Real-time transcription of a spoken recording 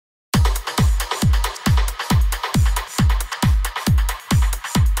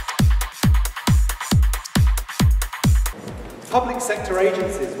sector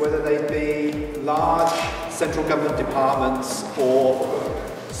agencies, whether they be large central government departments or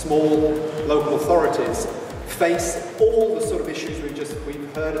small local authorities, face all the sort of issues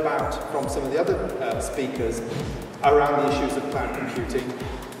we've heard about from some of the other speakers around the issues of cloud computing,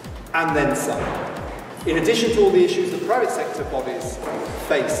 and then some. In addition to all the issues that private sector bodies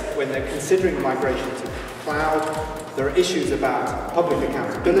face when they're considering migration to cloud, there are issues about public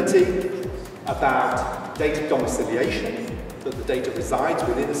accountability, about data domiciliation, that the data resides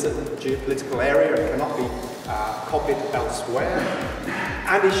within a certain geopolitical area and cannot be copied elsewhere,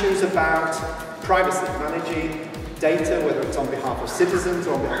 and issues about privacy, managing data, whether it's on behalf of citizens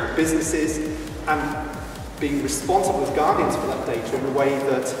or on behalf of businesses, and being responsible as guardians for that data in a way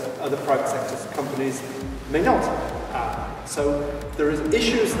that other private sector companies may not. So there are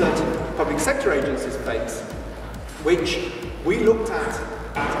issues that public sector agencies face, which we looked at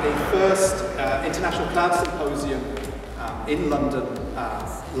a first International Cloud Symposium in London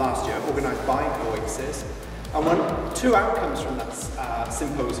last year, organised by OASIS, and two outcomes from that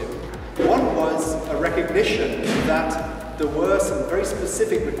symposium. One was a recognition that there were some very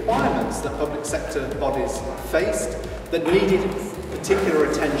specific requirements that public sector bodies faced that needed particular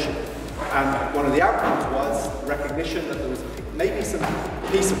attention. And one of the outcomes was recognition that there was maybe some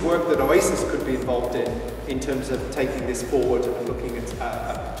piece of work that OASIS could be involved in terms of taking this forward and looking at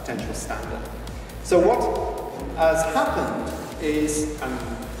a potential standard. So what has happened is, and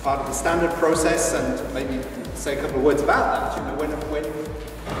part of the standard process, and maybe say a couple of words about that, when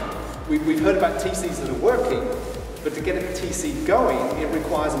we've heard about TCs that are working, but to get a TC going, it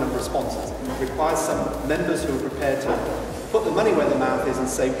requires a number of sponsors. It requires some members who are prepared to put the money where their mouth is and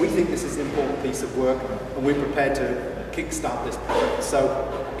say, we think this is an important piece of work, and we're prepared to kickstart this project.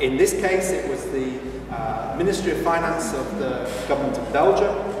 So in this case, it was the Ministry of Finance of the Government of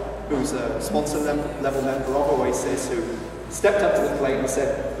Belgium, who's a sponsor level member of OASIS, who stepped up to the plate and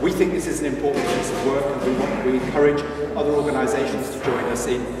said, we think this is an important piece of work, and we encourage other organisations to join us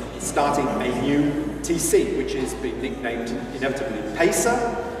in starting a new TC, which is being nicknamed inevitably PACER,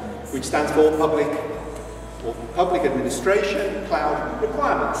 which stands for Public Administration Cloud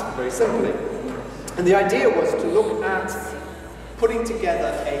Requirements, very simply. And the idea was to look at putting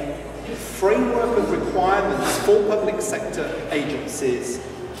together a framework of requirements for public sector agencies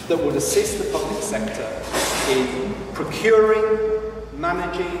that would assist the public sector in procuring,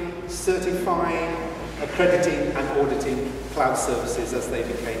 managing, certifying, accrediting and auditing cloud services as they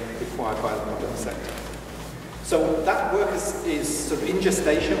became required by the public sector. So that work is sort of in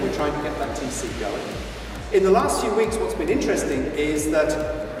gestation. We're trying to get that TC going. In the last few weeks, what's been interesting is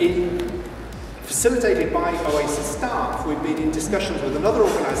that facilitated by OASIS staff, we've been in discussions with another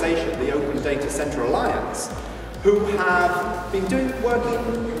organisation, the Open Data Centre Alliance, who have been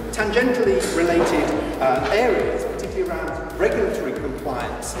working tangentially related areas, particularly around regulatory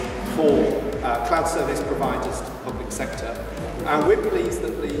compliance for cloud service providers to the public sector. And we're pleased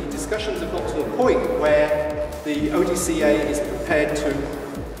that the discussions have got to the point where the ODCA is prepared to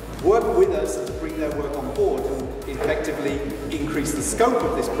work with us and to bring their work on board and effectively increase the scope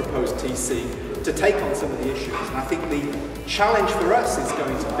of this proposed TC to take on some of the issues. And I think the challenge for us is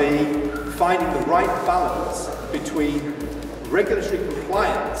going to be finding the right balance between regulatory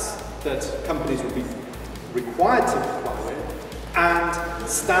compliance that companies will be required to comply with and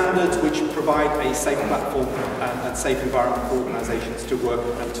standards which provide a safe platform and safe environment for organisations to work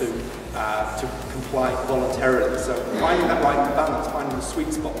and to comply voluntarily. So finding that right balance, finding the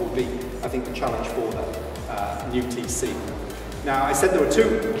sweet spot will be, I think, the challenge for the new TC. Now, I said there were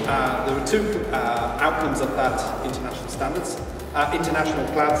two outcomes of that International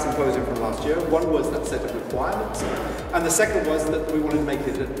Cloud Symposium from last year. One was that set of requirements, and the second was that we wanted to make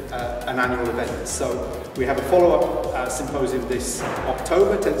it an annual event. So we have a follow-up symposium this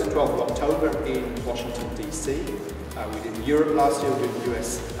October, 10th to 12th of October in Washington, DC. We did in Europe last year, we did in the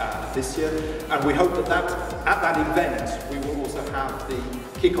US this year, and we hope that at that event we will also have the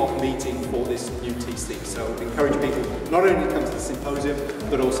kick-off meeting for this new TC. So we encourage people not only to come to the symposium,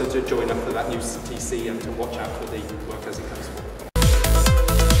 but also to join up for that new TC and to watch out for the work as it comes forward.